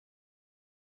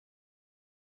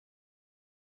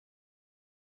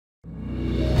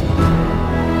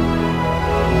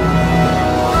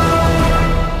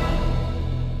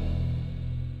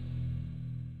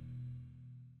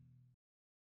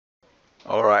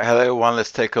Alright, hello everyone,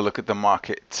 let's take a look at the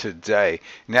market today.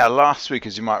 Now last week,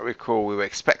 as you might recall, we were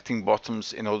expecting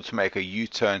bottoms in order to make a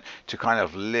U-turn to kind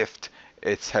of lift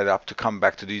its head up to come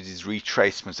back to do these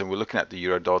retracements, and we're looking at the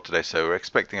euro dollar today, so we're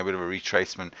expecting a bit of a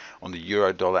retracement on the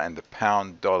euro dollar and the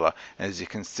pound dollar. And as you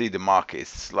can see, the market is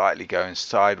slightly going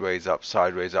sideways up,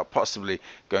 possibly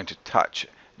going to touch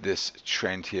this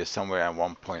trend here somewhere around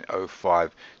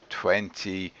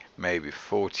 1.0520, maybe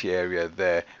 40 area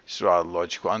there. It's rather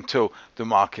logical until the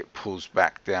market pulls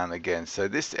back down again. So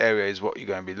this area is what you're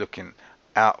going to be looking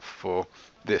out for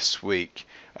this week,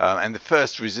 and the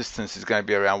first resistance is going to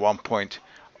be around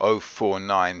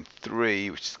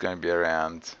 1.0493, which is going to be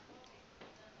around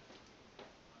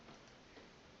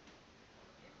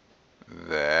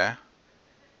there.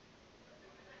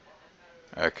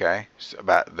 Okay, so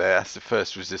about there. That's the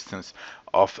first resistance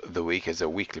of the week as a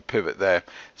weekly pivot there.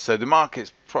 So the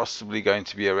market's possibly going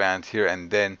to be around here,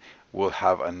 and then we'll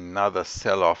have another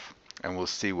sell-off, and we'll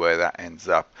see where that ends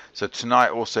up. So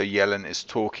tonight also Yellen is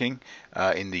talking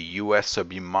in the US, so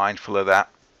be mindful of that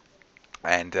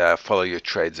and follow your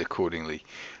trades accordingly.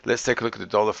 Let's take a look at the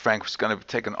dollar franc, which is going to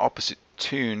take an opposite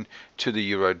tune to the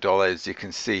euro dollar. As you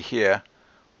can see here,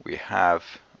 we have,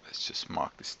 let's just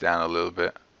mark this down a little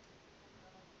bit,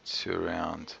 to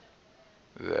around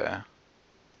there.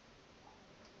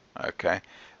 Okay,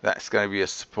 that's going to be a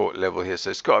support level here,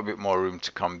 so it's got a bit more room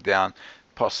to come down.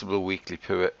 Possible weekly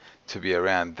pivot to be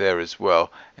around there as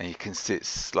well, and you can see it's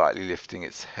slightly lifting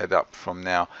its head up from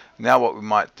now. Now what we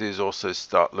might do is also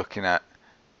start looking at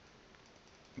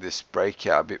this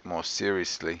breakout a bit more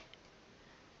seriously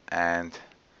and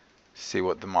see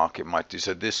what the market might do.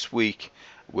 So this week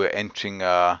we're entering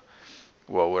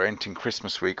we're entering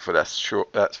Christmas week, that's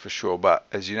for sure. But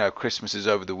as you know, Christmas is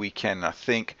over the weekend. I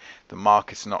think the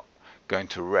market's not going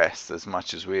to rest as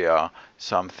much as we are.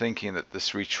 So I'm thinking that this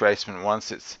retracement,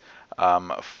 once it's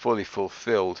fully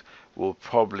fulfilled, will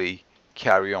probably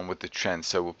carry on with the trend.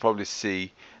 So we'll probably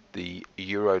see the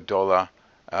euro dollar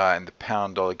and the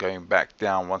pound dollar going back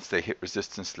down once they hit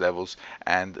resistance levels,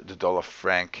 and the dollar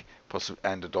franc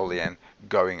and the dollar yen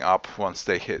going up once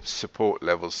they hit support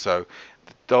levels. So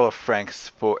the dollar franc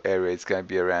support area is going to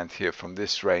be around here from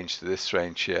this range to this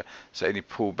range here. So any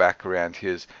pullback around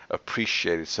here is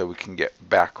appreciated, so we can get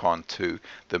back onto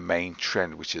the main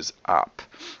trend, which is up.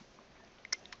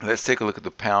 Let's take a look at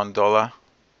the pound dollar.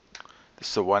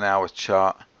 This is a 1 hour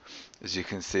chart. As you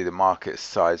can see, the market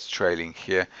size trailing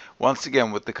here. Once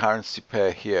again, with the currency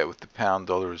pair here, with the pound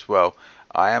dollar as well,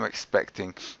 I am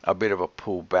expecting a bit of a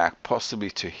pullback, possibly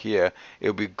to here. It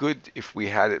would be good if we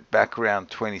had it back around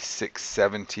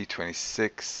 2670,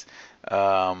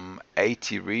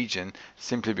 2680 region,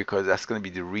 simply because that's going to be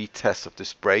the retest of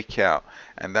this breakout,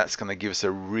 and that's going to give us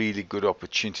a really good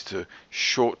opportunity to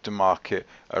short the market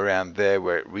around there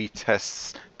where it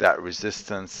retests that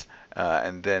resistance.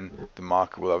 And then the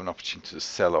market will have an opportunity to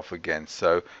sell off again.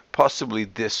 So possibly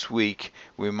this week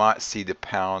we might see the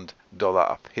pound dollar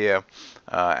up here,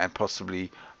 and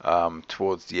possibly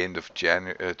towards the end of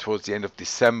January, towards the end of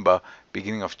December,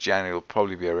 beginning of January, will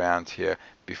probably be around here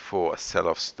before a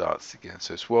sell-off starts again.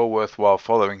 So it's well worthwhile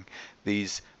following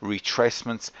these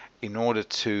retracements in order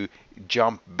to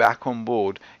jump back on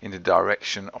board in the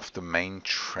direction of the main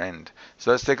trend.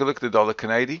 So let's take a look at the dollar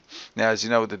Canadian. Now, as you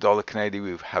know, with the dollar Canadian,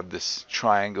 we've had this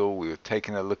triangle. We were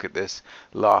taking a look at this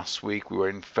last week. We were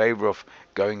in favor of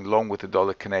going long with the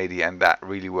dollar Canadian, and that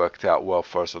really worked out well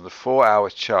for us on the 4 hour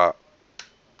chart.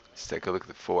 Let's take a look at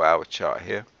the 4 hour chart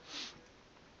here.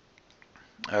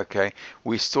 Okay,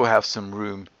 we still have some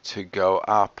room to go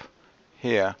up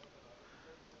here,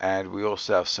 and we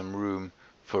also have some room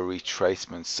for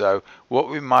retracement. So what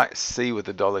we might see with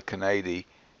the dollar Canadian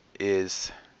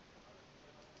is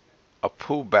a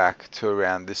pullback to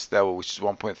around this level, which is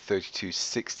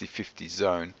 1.326050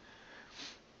 zone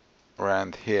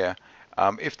around here.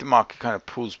 If the market kind of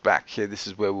pulls back here, this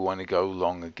is where we want to go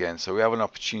long again. So we have an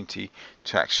opportunity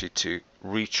to actually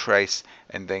retrace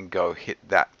and then go hit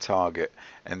that target,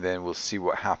 and then we'll see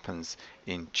what happens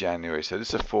in January. So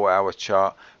this is a 4 hour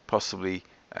chart, possibly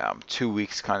 2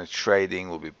 weeks kind of trading.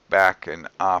 We'll be back and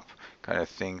up kind of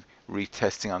thing,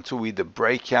 retesting until we either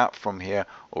break out from here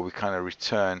or we kind of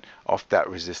return off that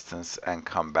resistance and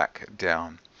come back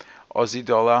down. Aussie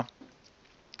dollar.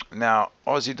 Now,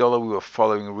 Aussie dollar, we were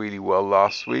following really well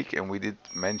last week, and we did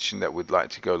mention that we'd like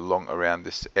to go long around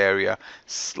this area.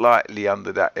 Slightly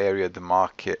under that area, the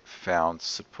market found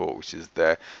support, which is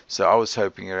there. So I was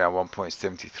hoping around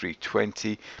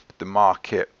 1.7320, but the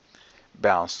market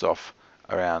bounced off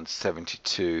around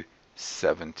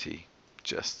 72.70,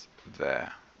 just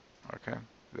there. Okay,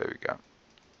 there we go.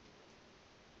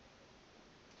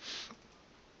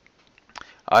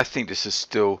 I think this is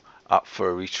still up for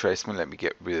a retracement. Let me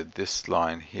get rid of this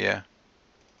line here.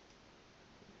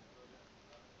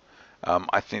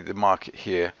 I think the market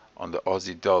here on the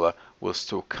Aussie dollar will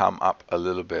still come up a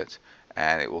little bit,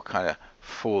 and it will kind of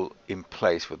fall in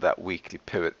place with that weekly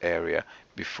pivot area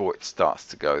before it starts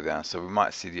to go down. So we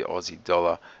might see the Aussie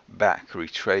dollar back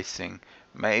retracing,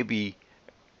 maybe,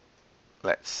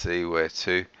 let's see where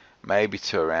to, maybe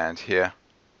to around here,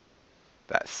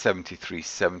 that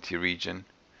 73.70 region,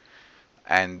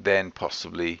 and then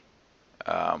possibly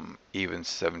even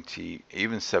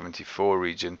 74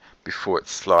 region before it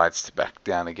slides to back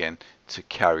down again to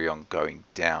carry on going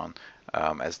down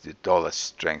as the dollar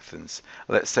strengthens.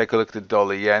 Let's take a look at the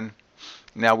dollar yen.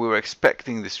 Now, we were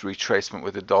expecting this retracement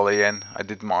with the dollar yen. I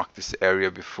did mark this area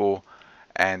before,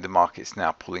 and the market's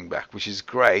now pulling back, which is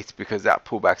great because that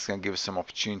pullback is going to give us some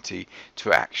opportunity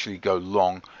to actually go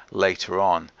long later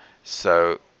on.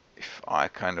 So if I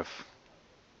kind of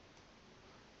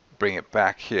bring it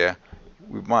back here,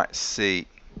 we might see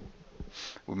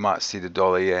the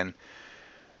dollar yen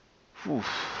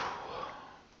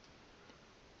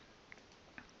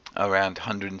around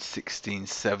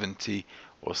 116.70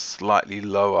 or slightly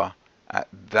lower at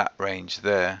that range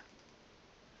there,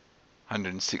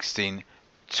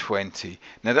 116.20.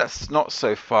 Now that's not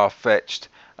so far-fetched.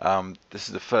 This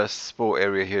is the first support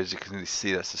area here, as you can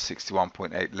see. That's a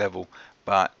 61.8 level,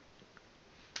 but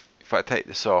if I take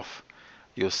this off,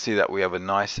 you'll see that we have a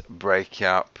nice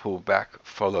breakout, pull back,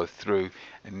 follow through,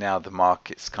 and now the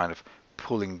market's kind of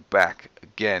pulling back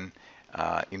again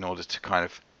in order to kind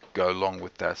of go along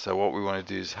with that. So what we want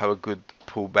to do is have a good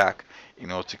pullback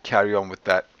in order to carry on with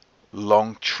that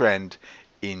long trend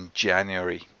in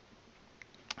January.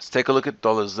 Let's take a look at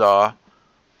dollar ZAR.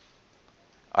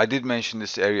 I did mention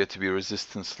this area to be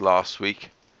resistance last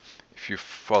week, if you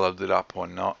followed it up or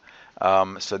not.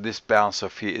 So this bounce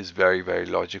off here is very, very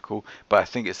logical, but I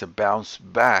think it's a bounce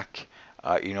back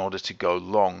in order to go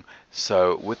long.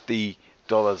 So with the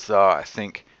dollar ZAR, I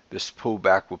think this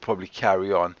pullback will probably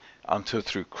carry on until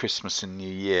through Christmas and New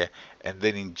Year, and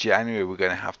then in January we're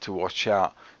going to have to watch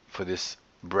out for this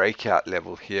breakout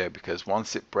level here, because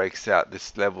once it breaks out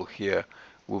this level here,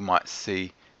 we might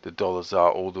see the dollar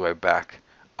ZAR all the way back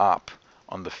up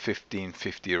on the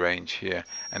 1550 range here,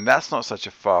 and that's not such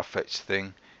a far-fetched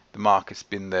thing. The market's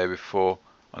been there before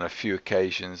on a few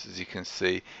occasions, as you can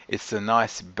see. It's a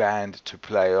nice band to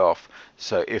play off,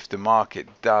 so if the market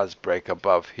does break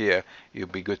above here, you'll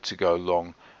be good to go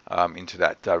long into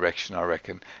that direction, I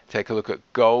reckon. Take a look at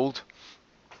gold.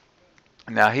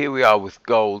 Now here we are with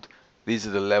gold. These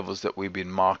are the levels that we've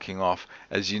been marking off.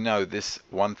 As you know, this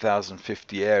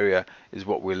 1050 area is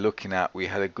what we're looking at. We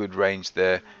had a good range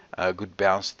there, a good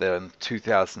bounce there in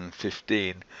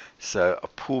 2015. So a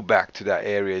pull back to that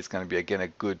area is going to be again a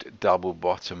good double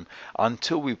bottom.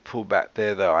 Until we pull back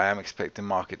there though, I am expecting the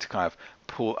market to kind of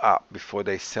pull up before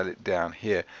they sell it down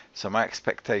here. So my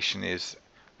expectation is,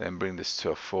 then bring this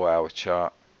to a 4-hour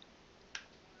chart.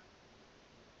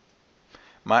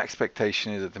 My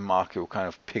expectation is that the market will kind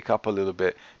of pick up a little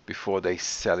bit before they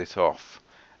sell it off,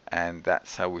 and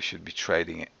that's how we should be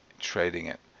trading it.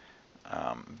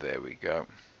 There we go.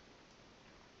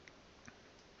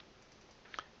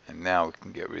 And now we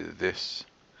can get rid of this.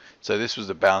 So this was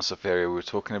the bounce off area we were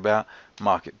talking about.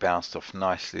 Market bounced off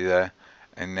nicely there,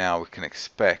 and now we can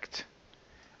expect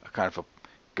a kind of a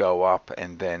go up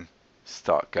and then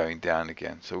start going down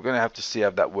again. So we're going to have to see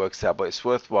how that works out, but it's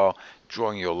worthwhile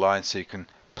drawing your line so you can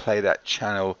play that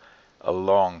channel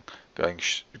along, going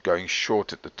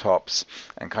short at the tops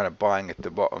and kind of buying at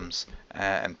the bottoms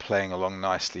and playing along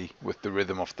nicely with the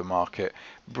rhythm of the market.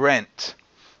 Brent.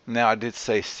 Now I did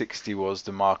say 60 was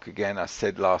the mark again. I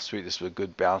said last week this was a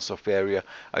good bounce off area.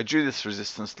 I drew this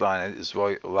resistance line as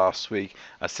well last week.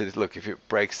 I said, look, if it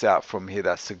breaks out from here,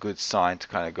 that's a good sign to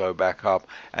kind of go back up,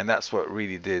 and that's what it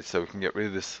really did. So we can get rid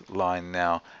of this line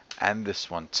now and this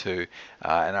one too,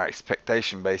 and our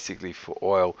expectation basically for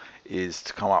oil is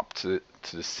to come up to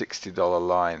the $60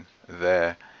 line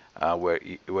there, where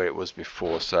it was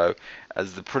before. So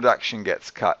as the production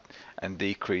gets cut and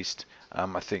decreased,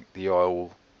 I think the oil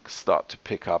will start to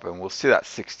pick up, and we'll see that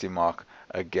 60 mark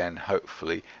again,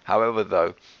 hopefully. However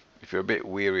though, if you're a bit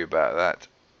weary about that,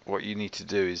 what you need to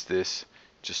do is this: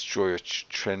 just draw your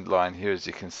trend line here, as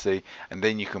you can see, and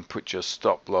then you can put your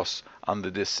stop loss under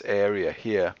this area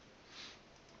here.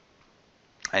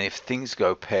 And if things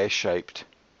go pear-shaped,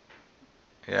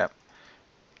 yeah,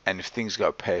 and if things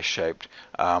go pear-shaped,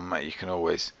 you can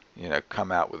always,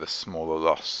 come out with a smaller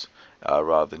loss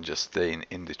rather than just staying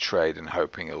in the trade and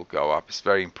hoping it'll go up. It's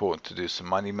very important to do some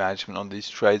money management on these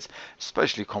trades,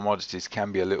 especially commodities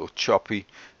can be a little choppy,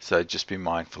 so just be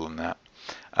mindful on that.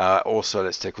 Also,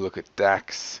 let's take a look at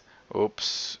DAX.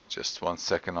 Oops, just 1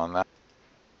 second on that.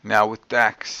 Now with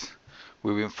DAX,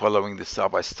 we've been following this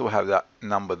up. I still have that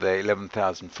number there,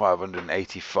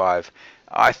 11,585.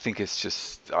 I think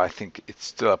it's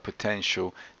still a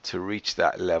potential to reach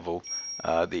that level.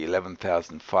 The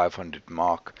 11,500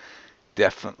 mark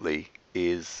definitely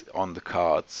is on the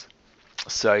cards.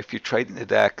 So if you're trading the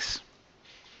DAX,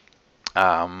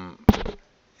 um,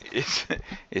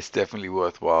 it's definitely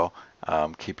worthwhile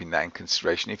keeping that in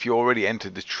consideration. If you already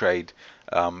entered the trade,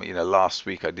 last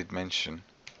week I did mention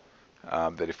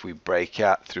that if we break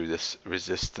out through this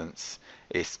resistance,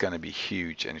 it's going to be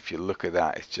huge. And if you look at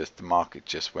that, it's just the market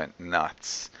just went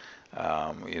nuts.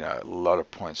 A lot of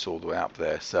points all the way up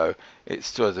there. So it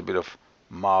still has a bit of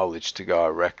mileage to go, I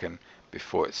reckon,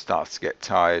 before it starts to get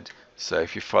tired. So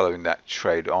if you're following that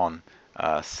trade on,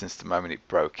 since the moment it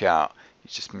broke out, you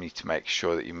just need to make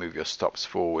sure that you move your stops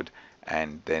forward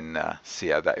and then see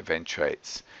how that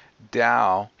eventuates.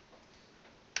 Dow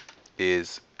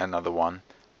is another one.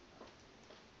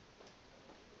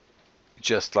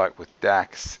 Just like with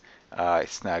DAX,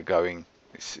 it's now going.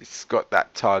 It's got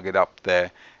that target up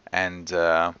there, and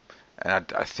I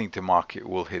think the market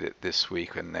will hit it this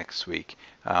week or next week,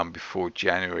 before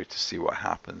January, to see what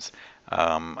happens,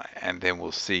 and then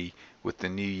we'll see with the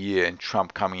new year and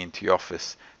Trump coming into the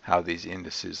office how these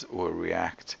indices will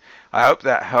react. I hope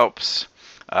that helps.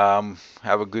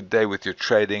 Have a good day with your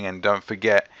trading, and don't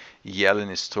forget,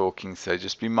 Yellen is talking, so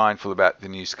just be mindful about the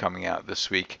news coming out this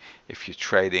week. If you're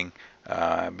trading,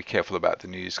 be careful about the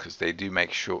news, because they do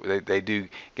make sure they do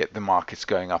get the markets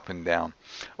going up and down.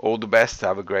 All the best.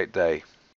 Have a great day.